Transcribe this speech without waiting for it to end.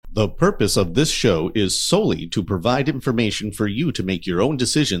The purpose of this show is solely to provide information for you to make your own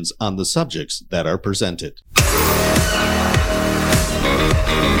decisions on the subjects that are presented.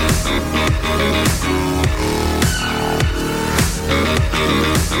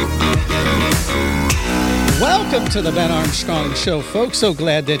 Welcome to the Ben Armstrong Show, folks. So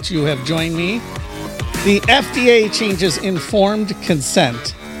glad that you have joined me. The FDA changes informed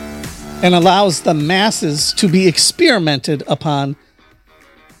consent and allows the masses to be experimented upon.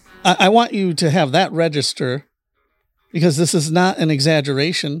 I want you to have that register because this is not an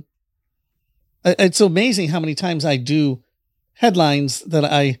exaggeration. It's amazing how many times I do headlines that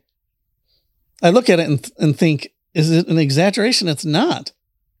I look at it and think, is it an exaggeration? It's not.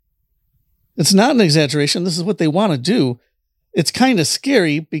 It's not an exaggeration. This is what they want to do. It's kind of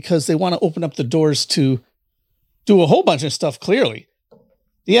scary because they want to open up the doors to do a whole bunch of stuff clearly.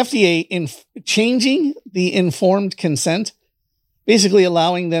 The FDA, in changing the informed consent, basically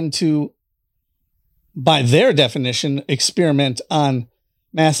allowing them to, by their definition, experiment on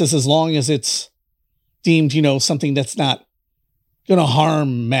masses as long as it's deemed, something that's not going to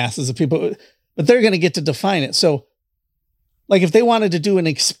harm masses of people, but they're going to get to define it. So, like if they wanted to do an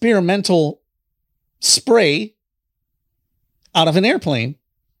experimental spray out of an airplane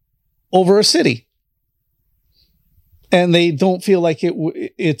over a city, and they don't feel like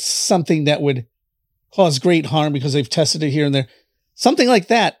it's something that would cause great harm because they've tested it here and there, something like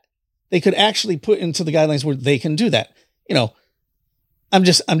that, they could actually put into the guidelines where they can do that. I'm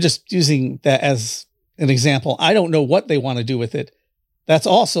just using that as an example. I don't know what they want to do with it. That's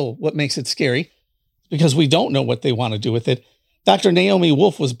also what makes it scary, because we don't know what they want to do with it. Dr. Naomi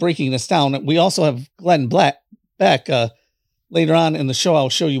Wolf was breaking this down. We also have Glenn Beck. Later on in the show, I'll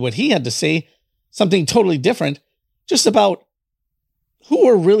show you what he had to say, something totally different, just about who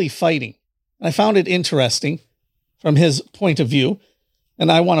we're really fighting. And I found it interesting from his point of view.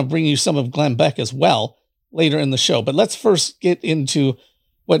 And I want to bring you some of Glenn Beck as well later in the show. But let's first get into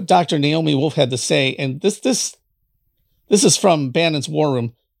what Dr. Naomi Wolf had to say. And this is from Bannon's War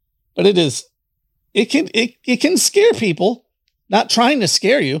Room, but it can scare people. Not trying to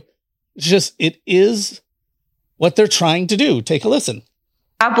scare you. It's just, it is what they're trying to do. Take a listen.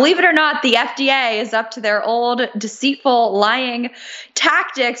 Believe it or not, the FDA is up to their old deceitful, lying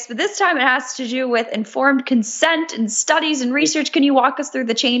tactics, but this time it has to do with informed consent and studies and research. Can you walk us through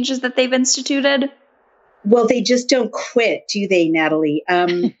the changes that they've instituted? Well, they just don't quit, do they, Natalie?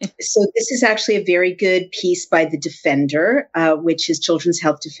 So this is actually a very good piece by The Defender, which is Children's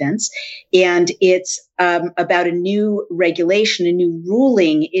Health Defense. And it's about a new regulation, a new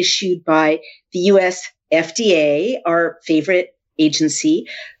ruling issued by the U.S. FDA, our favorite agency.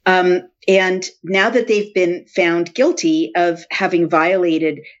 And now that they've been found guilty of having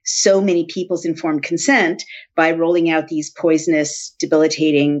violated so many people's informed consent by rolling out these poisonous,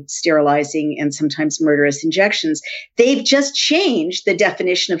 debilitating, sterilizing, and sometimes murderous injections, they've just changed the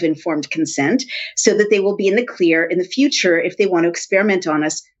definition of informed consent so that they will be in the clear in the future if they want to experiment on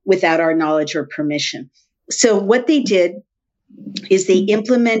us without our knowledge or permission. So what they did is they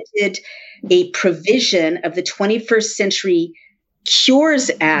implemented a provision of the 21st Century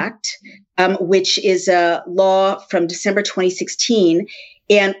Cures Act, which is a law from December 2016.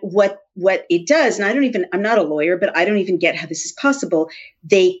 And what it does, and I'm not a lawyer, but I don't even get how this is possible.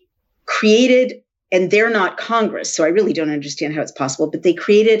 They created, and they're not Congress, so I really don't understand how it's possible, but they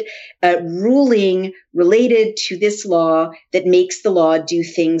created a ruling related to this law that makes the law do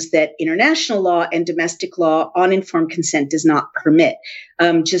things that international law and domestic law on informed consent does not permit.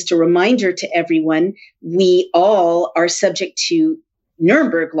 Just a reminder to everyone, we all are subject to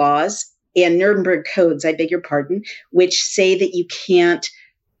Nuremberg laws and Nuremberg codes, I beg your pardon, which say that you can't,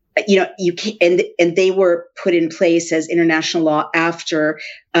 and they were put in place as international law after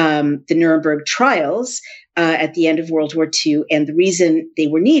the Nuremberg trials at the end of World War II. And the reason they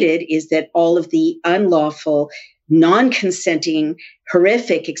were needed is that all of the unlawful, non-consenting,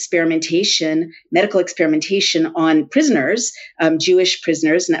 horrific experimentation, medical experimentation on prisoners, Jewish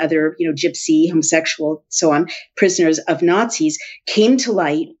prisoners and other, gypsy, homosexual, so on, prisoners of Nazis came to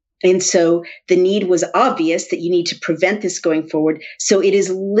light. And so the need was obvious that you need to prevent this going forward. So it is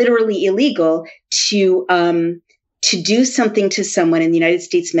literally illegal to do something to someone in the United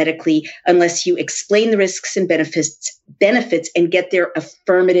States medically unless you explain the risks and benefits and get their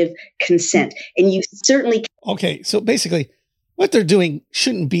affirmative consent. And you certainly. Okay. So basically what they're doing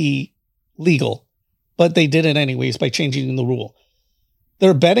shouldn't be legal, but they did it anyways by changing the rule.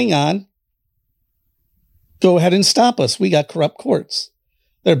 They're betting on, go ahead and stop us. We got corrupt courts.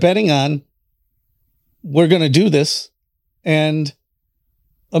 They're betting on, we're going to do this. And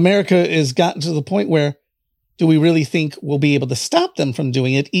America has gotten to the point where do we really think we'll be able to stop them from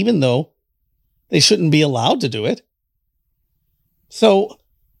doing it, even though they shouldn't be allowed to do it? So,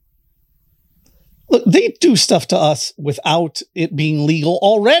 look, they do stuff to us without it being legal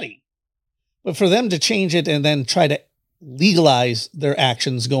already. But for them to change it and then try to legalize their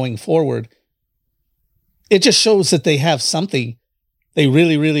actions going forward, it just shows that they have something they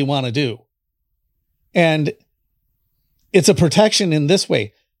really, really want to do. And it's a protection in this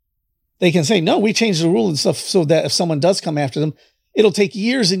way. They can say, no, we changed the rule and stuff so that if someone does come after them, it'll take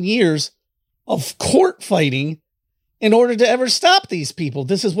years and years of court fighting in order to ever stop these people.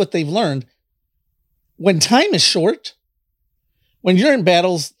 This is what they've learned. When time is short, when you're in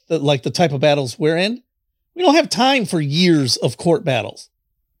battles that, like the type of battles we're in, we don't have time for years of court battles.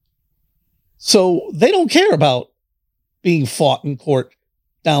 So they don't care about being fought in court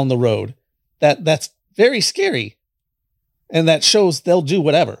down the road. That's very scary. And that shows they'll do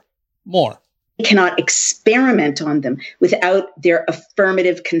whatever. More. You cannot experiment on them without their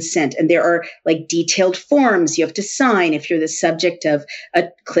affirmative consent. And there are like detailed forms you have to sign if you're the subject of a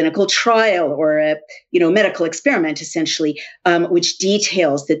clinical trial or a medical experiment, essentially, which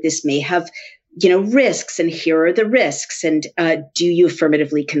details that this may have risks, and here are the risks, and do you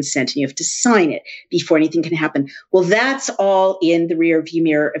affirmatively consent? And you have to sign it before anything can happen. Well, that's all in the rear view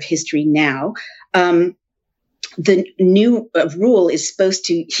mirror of history now. The new rule is supposed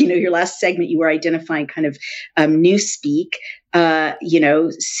to, your last segment, you were identifying kind of newspeak,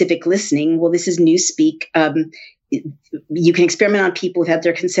 civic listening. Well, this is newspeak. You can experiment on people without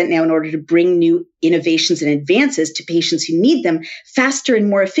their consent now in order to bring new innovations and advances to patients who need them faster and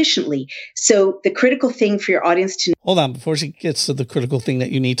more efficiently. So the critical thing for your audience to know. Hold on, before she gets to the critical thing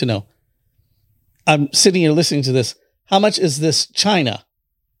that you need to know. I'm sitting here listening to this. How much is this China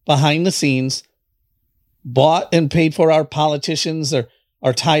behind the scenes, bought and paid for? Our politicians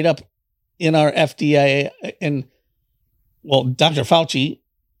are tied up in our FDA, and well, Dr. Fauci,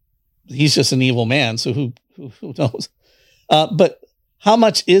 he's just an evil man. So who knows? But how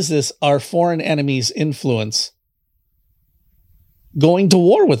much is this our foreign enemies' influence going to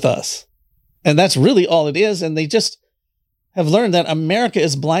war with us? And that's really all it is. And they just have learned that America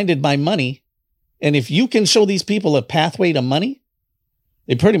is blinded by money. And if you can show these people a pathway to money,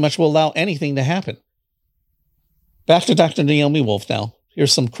 they pretty much will allow anything to happen. Back to Dr. Naomi Wolf now.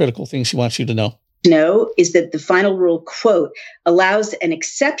 Here's some critical things she wants you to know. Is that the final rule, quote, allows an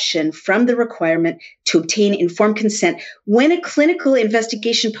exception from the requirement to obtain informed consent when a clinical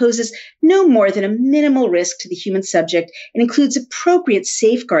investigation poses no more than a minimal risk to the human subject and includes appropriate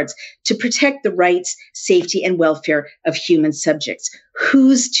safeguards to protect the rights, safety, and welfare of human subjects.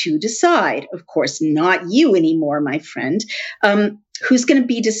 Who's to decide? Of course, not you anymore, my friend. Who's going to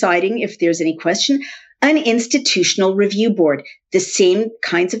be deciding if there's any question? An institutional review board, the same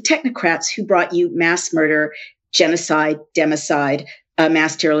kinds of technocrats who brought you mass murder, genocide, democide,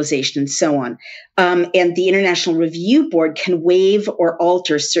 mass sterilization, and so on. And the International Review Board can waive or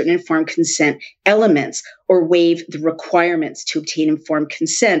alter certain informed consent elements or waive the requirements to obtain informed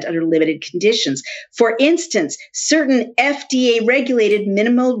consent under limited conditions. For instance, certain FDA-regulated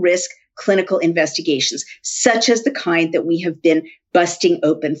minimal risk clinical investigations, such as the kind that we have been busting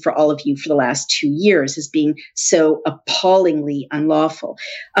open for all of you for the last 2 years as being so appallingly unlawful.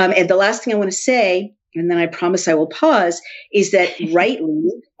 And the last thing I want to say, and then I promise I will pause, is that rightly,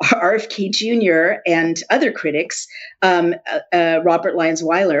 RFK Jr. and other critics, Robert Lyons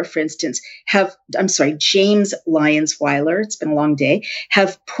Weiler, for instance, James Lyons Weiler, it's been a long day,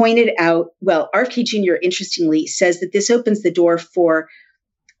 have pointed out, well, RFK Jr. interestingly says that this opens the door for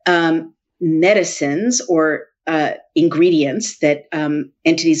medicines or ingredients that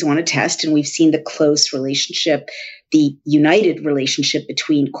entities want to test. And we've seen the close relationship, the united relationship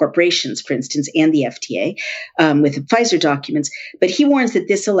between corporations, for instance, and the FDA with the Pfizer documents. But he warns that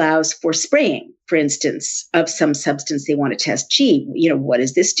this allows for spraying, for instance, of some substance they want to test. Gee, what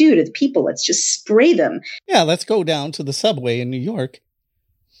does this do to the people? Let's just spray them. Yeah, let's go down to the subway in New York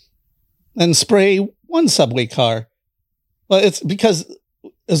and spray one subway car. Well, it's because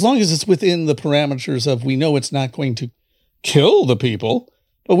as long as it's within the parameters of, we know it's not going to kill the people,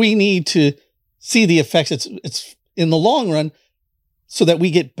 but we need to see the effects. It's in the long run so that we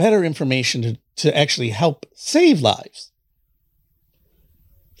get better information to actually help save lives.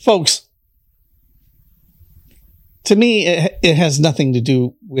 Folks, to me, it has nothing to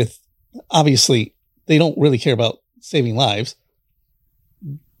do with, obviously, they don't really care about saving lives.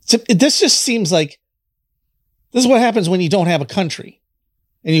 This just seems like this is what happens when you don't have a country.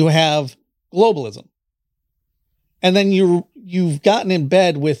 And you have globalism. And then you've gotten in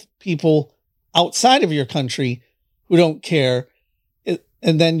bed with people outside of your country who don't care.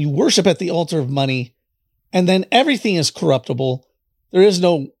 And then you worship at the altar of money and then everything is corruptible. There is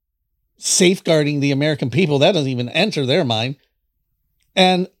no safeguarding the American people. That doesn't even enter their mind.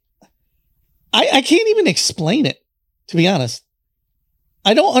 And I can't even explain it, to be honest.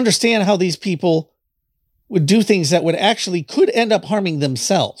 I don't understand how these people would do things that would actually could end up harming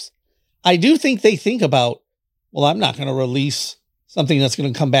themselves. I do think they think about, well, I'm not going to release something that's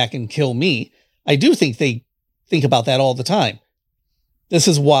going to come back and kill me. I do think they think about that all the time. This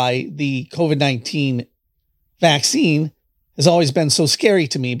is why the COVID-19 vaccine has always been so scary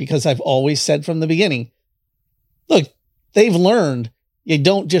to me, because I've always said from the beginning, look, they've learned you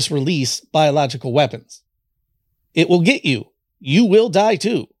don't just release biological weapons. It will get you. You will die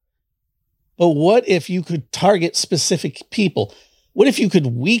too. But what if you could target specific people? What if you could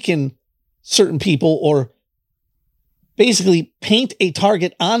weaken certain people, or basically paint a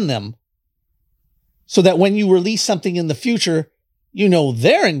target on them so that when you release something in the future, you know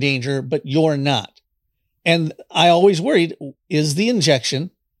they're in danger, but you're not? And I always worried, is the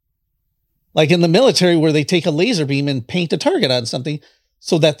injection like in the military where they take a laser beam and paint a target on something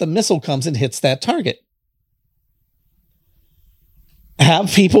so that the missile comes and hits that target?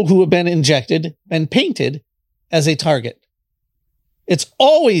 Have people who have been injected been painted as a target? It's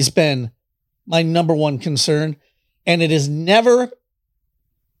always been my number one concern, and it is never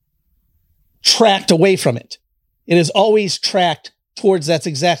tracked away from it. It is always tracked towards that's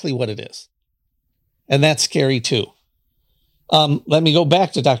exactly what it is. And that's scary too. Let me go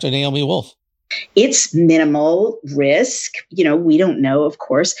back to Dr. Naomi Wolf. It's minimal risk. We don't know, of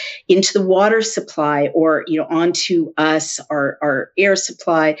course, into the water supply or, onto us, our air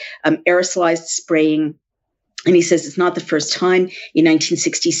supply, aerosolized spraying. And he says it's not the first time. In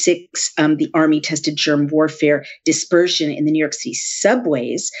 1966, the Army tested germ warfare dispersion in the New York City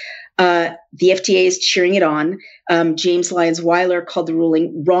subways. The FDA is cheering it on. James Lyons Weiler called the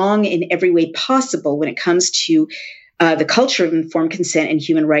ruling wrong in every way possible when it comes to the culture of informed consent and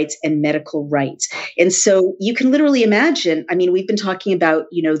human rights and medical rights. And so you can literally imagine, we've been talking about,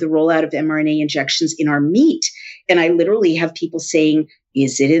 the rollout of mRNA injections in our meat. And I literally have people saying,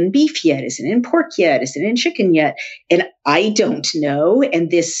 is it in beef yet? Is it in pork yet? Is it in chicken yet? And I don't know.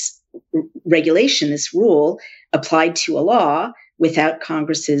 And this regulation, this rule applied to a law without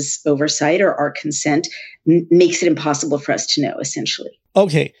Congress's oversight or our consent makes it impossible for us to know, essentially.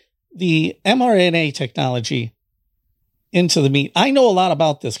 Okay. The mRNA technology into the meat. I know a lot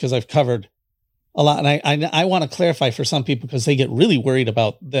about this because I've covered a lot. And I want to clarify for some people because they get really worried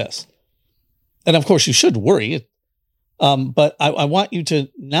about this. And of course you should worry. But I want you to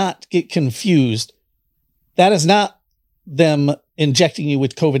not get confused. That is not them injecting you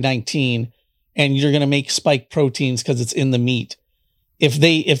with COVID-19 and you're going to make spike proteins because it's in the meat. If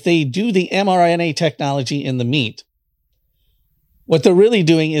they do the mRNA technology in the meat, what they're really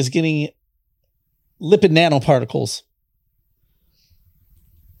doing is getting lipid nanoparticles.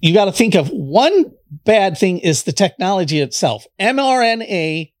 You got to think of one bad thing is the technology itself.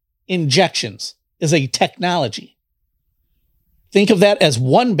 mRNA injections is a technology. Think of that as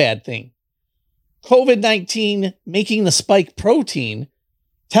one bad thing. COVID-19 making the spike protein,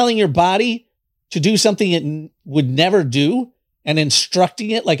 telling your body to do something it would never do, and instructing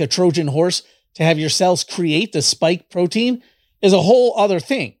it like a Trojan horse to have your cells create the spike protein is a whole other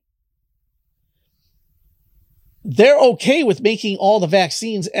thing. They're okay with making all the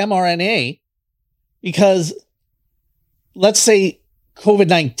vaccines mRNA because let's say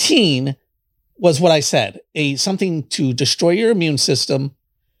COVID-19 was what I said, something to destroy your immune system,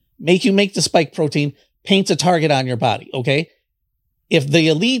 make you make the spike protein, paint a target on your body, okay? If the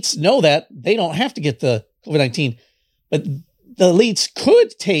elites know that, they don't have to get the COVID-19, but the elites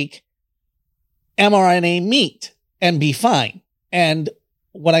could take mRNA meat and be fine. And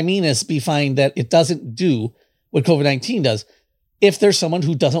what I mean is be fine that it doesn't do what COVID-19 does if there's someone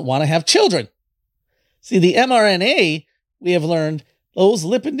who doesn't want to have children. See, the mRNA, we have learned, those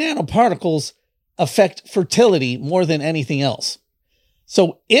lipid nanoparticles affect fertility more than anything else.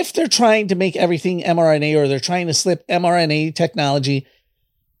 So if they're trying to make everything mRNA or they're trying to slip mRNA technology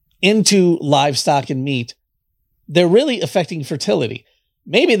into livestock and meat, they're really affecting fertility.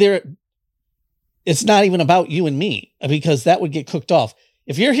 Maybe it's not even about you and me because that would get cooked off.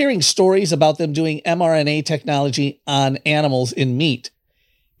 If you're hearing stories about them doing mRNA technology on animals in meat,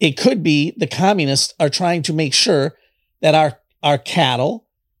 it could be the communists are trying to make sure that our cattle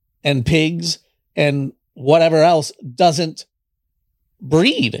and pigs and whatever else doesn't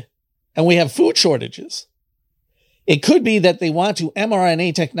breed and we have food shortages. It could be that they want to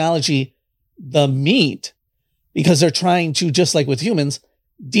mRNA technology the meat because they're trying to, just like with humans,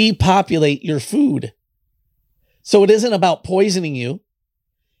 depopulate your food. So it isn't about poisoning you.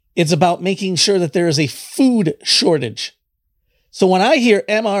 It's about making sure that there is a food shortage. So when I hear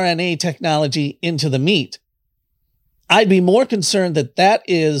mRNA technology into the meat, I'd be more concerned that that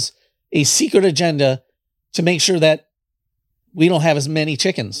is a secret agenda to make sure that we don't have as many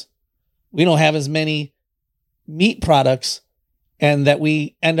chickens. We don't have as many meat products, and that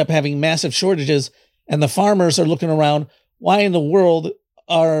we end up having massive shortages. And the farmers are looking around, why in the world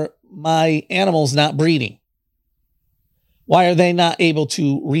are my animals not breeding? Why are they not able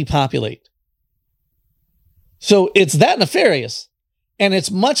to repopulate? So it's that nefarious. And it's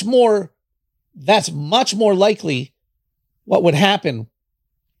that's much more likely what would happen.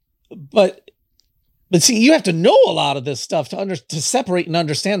 But see, you have to know a lot of this stuff to separate and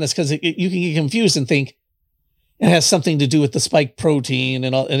understand this, because you can get confused and think it has something to do with the spike protein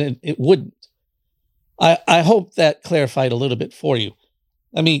and all, and it wouldn't. I hope that clarified a little bit for you.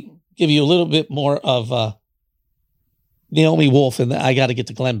 Let me give you a little bit more of Naomi Wolf, and I got to get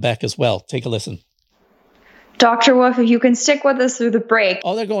to Glenn Beck as well. Take a listen. Dr. Wolf, if you can stick with us through the break.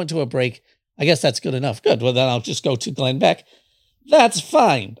 Oh, they're going to a break. I guess that's good enough. Good. Well, then I'll just go to Glenn Beck. That's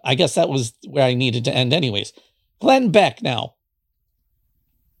fine. I guess that was where I needed to end anyways. Glenn Beck now.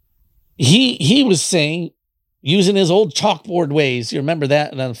 He was saying, using his old chalkboard ways. You remember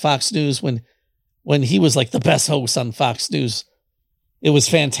that on Fox News when he was like the best host on Fox News. It was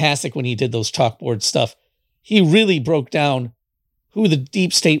fantastic when he did those chalkboard stuff. He really broke down who the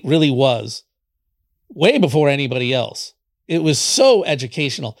deep state really was way before anybody else. It was so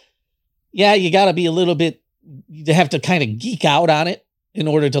educational. Yeah, you got to be a little bit, you have to kind of geek out on it in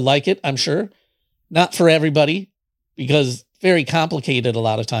order to like it, I'm sure. Not for everybody, because very complicated a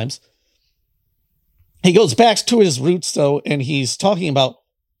lot of times. He goes back to his roots, though, and he's talking about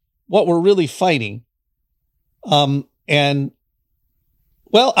what we're really fighting. And,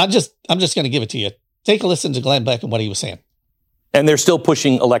 well, I'm just going to give it to you. Take a listen to Glenn Beck and what he was saying. And they're still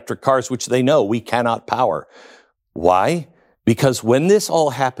pushing electric cars, which they know we cannot power. Why? Because when this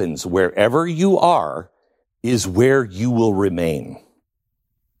all happens, wherever you are is where you will remain.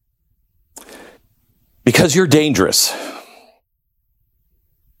 Because you're dangerous.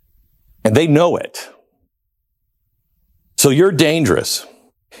 And they know it. So you're dangerous.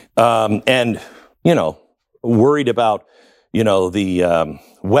 And, worried about, the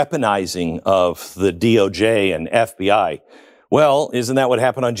weaponizing of the DOJ and FBI. Well, isn't that what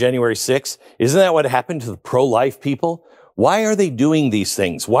happened on January 6th? Isn't that what happened to the pro-life people? Why are they doing these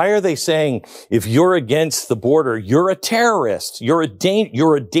things? Why are they saying, if you're against the border, you're a terrorist, you're a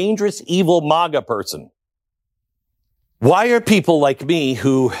dangerous, evil MAGA person? Why are people like me,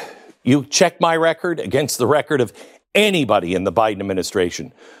 who you check my record against the record of anybody in the Biden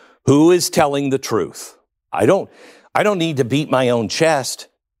administration, who is telling the truth? I don't need to beat my own chest.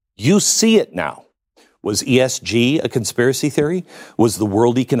 You see it now. Was ESG a conspiracy theory? Was the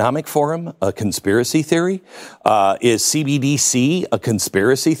World Economic Forum a conspiracy theory? Is CBDC a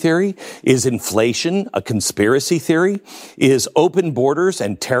conspiracy theory? Is inflation a conspiracy theory? Is open borders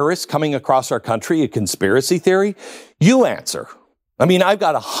and terrorists coming across our country a conspiracy theory? You answer. I mean, I've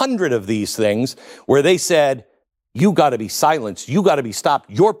got 100 of these things where they said, you got to be silenced. You got to be stopped.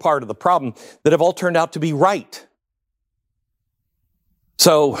 You're part of the problem, that have all turned out to be right.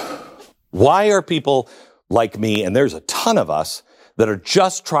 So why are people like me, and there's a ton of us, that are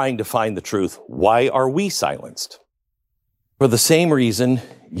just trying to find the truth? Why are we silenced? For the same reason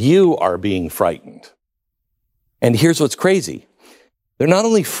you are being frightened. And here's what's crazy. They're not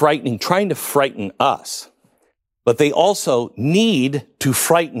only trying to frighten us, but they also need to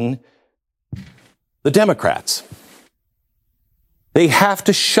frighten the Democrats. They have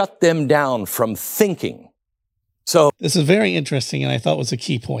to shut them down from thinking. So this is very interesting, and I thought was a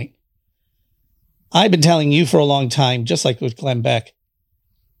key point. I've been telling you for a long time, just like with Glenn Beck,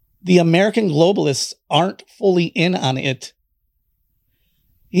 the American globalists aren't fully in on it.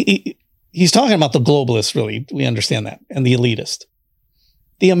 He's talking about the globalists, really. We understand that. And the elitist.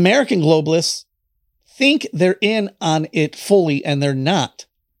 The American globalists think they're in on it fully, and they're not.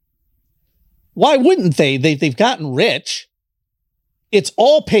 Why wouldn't they? They've gotten rich. It's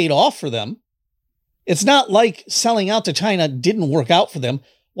all paid off for them. It's not like selling out to China didn't work out for them.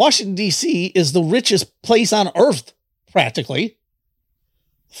 Washington, D.C. is the richest place on earth, practically.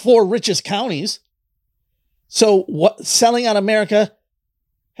 4 richest counties. So what selling out America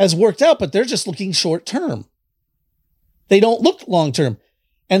has worked out, but they're just looking short term. They don't look long term.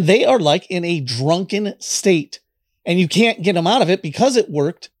 And they are like in a drunken state. And you can't get them out of it because it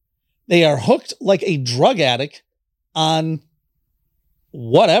worked. They are hooked like a drug addict on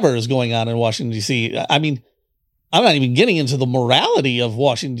whatever is going on in Washington, D.C. I mean, I'm not even getting into the morality of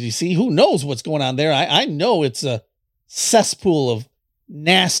Washington, D.C. Who knows what's going on there? I know it's a cesspool of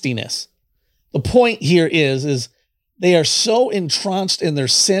nastiness. The point here is they are so entrenched in their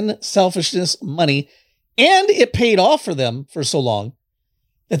sin, selfishness, money, and it paid off for them for so long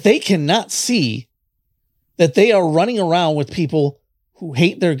that they cannot see that they are running around with people who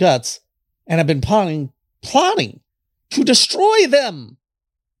hate their guts and have been plotting to destroy them.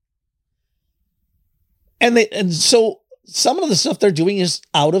 And so some of the stuff they're doing is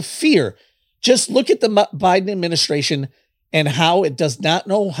out of fear. Just look at the Biden administration and how it does not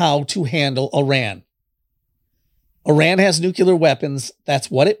know how to handle Iran. Iran has nuclear weapons.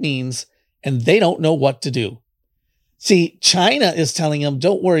 That's what it means. And they don't know what to do. See, China is telling them,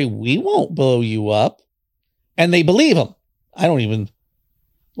 don't worry, we won't blow you up. And they believe them.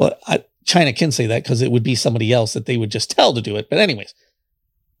 China can say that because it would be somebody else that they would just tell to do it. But anyways,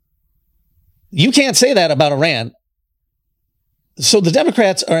 you can't say that about Iran. So the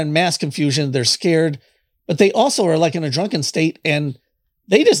Democrats are in mass confusion. They're scared, but they also are like in a drunken state and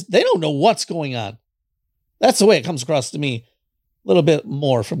they don't know what's going on. That's the way it comes across to me. A little bit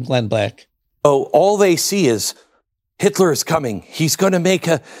more from Glenn Black. Oh, all they see is Hitler is coming. He's going to make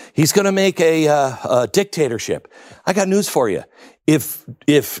a dictatorship. I got news for you.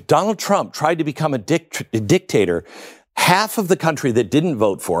 If Donald Trump tried to become a dictator, half of the country that didn't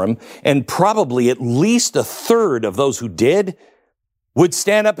vote for him, and probably at least a third of those who did, would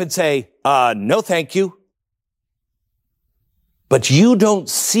stand up and say, no, thank you. But you don't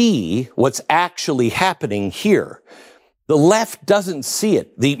see what's actually happening here. The left doesn't see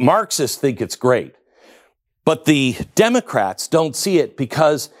it. The Marxists think it's great. But the Democrats don't see it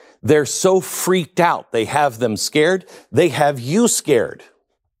because they're so freaked out. They have them scared. They have you scared.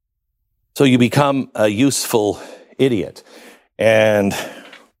 So you become a useful idiot. And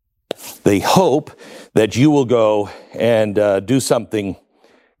they hope that you will go and do something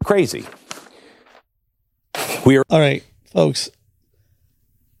crazy. All right, folks.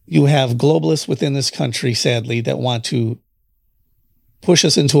 You have globalists within this country, sadly, that want to push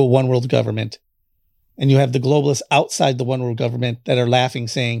us into a one world government. And you have the globalists outside the one world government that are laughing,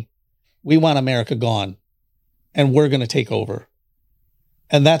 saying, we want America gone and we're going to take over.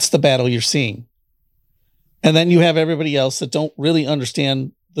 And that's the battle you're seeing. And then you have everybody else that don't really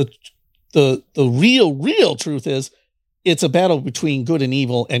understand the real truth is it's a battle between good and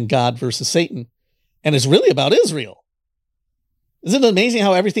evil and God versus Satan. And it's really about Israel. Isn't it amazing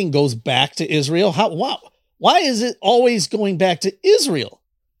how everything goes back to Israel? Why is it always going back to Israel?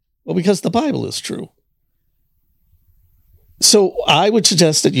 Well, because the Bible is true. So I would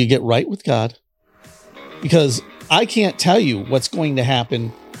suggest that you get right with God, because I can't tell you what's going to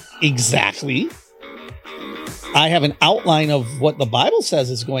happen exactly. I have an outline of what the Bible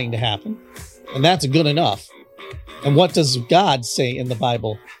says is going to happen, and that's good enough. And what does God say in the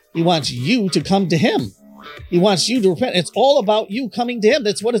Bible? He wants you to come to him. He wants you to repent. It's all about you coming to him.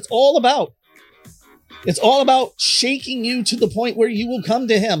 That's what it's all about. It's all about shaking you to the point where you will come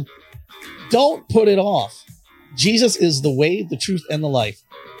to him. Don't put it off. Jesus is the way, the truth, and the life.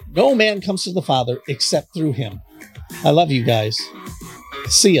 No man comes to the Father except through him. I love you guys.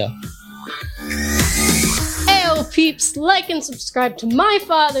 See ya. Ayo, peeps, like and subscribe to my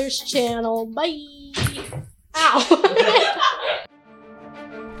father's channel. Bye. Ow.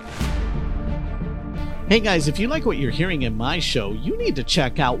 Hey guys, if you like what you're hearing in my show, you need to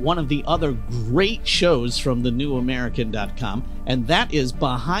check out one of the other great shows from thenewamerican.com, and that is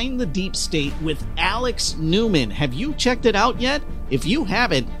Behind the Deep State with Alex Newman. Have you checked it out yet? If you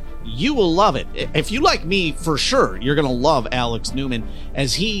haven't, you will love it. If you like me, for sure, you're going to love Alex Newman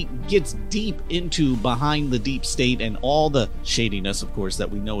as he gets deep into Behind the Deep State and all the shadiness, of course,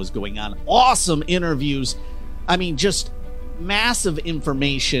 that we know is going on. Awesome interviews. I mean, just massive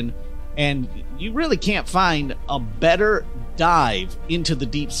information. And you really can't find a better dive into the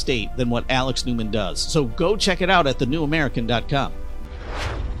deep state than what Alex Newman does. So go check it out at thenewamerican.com.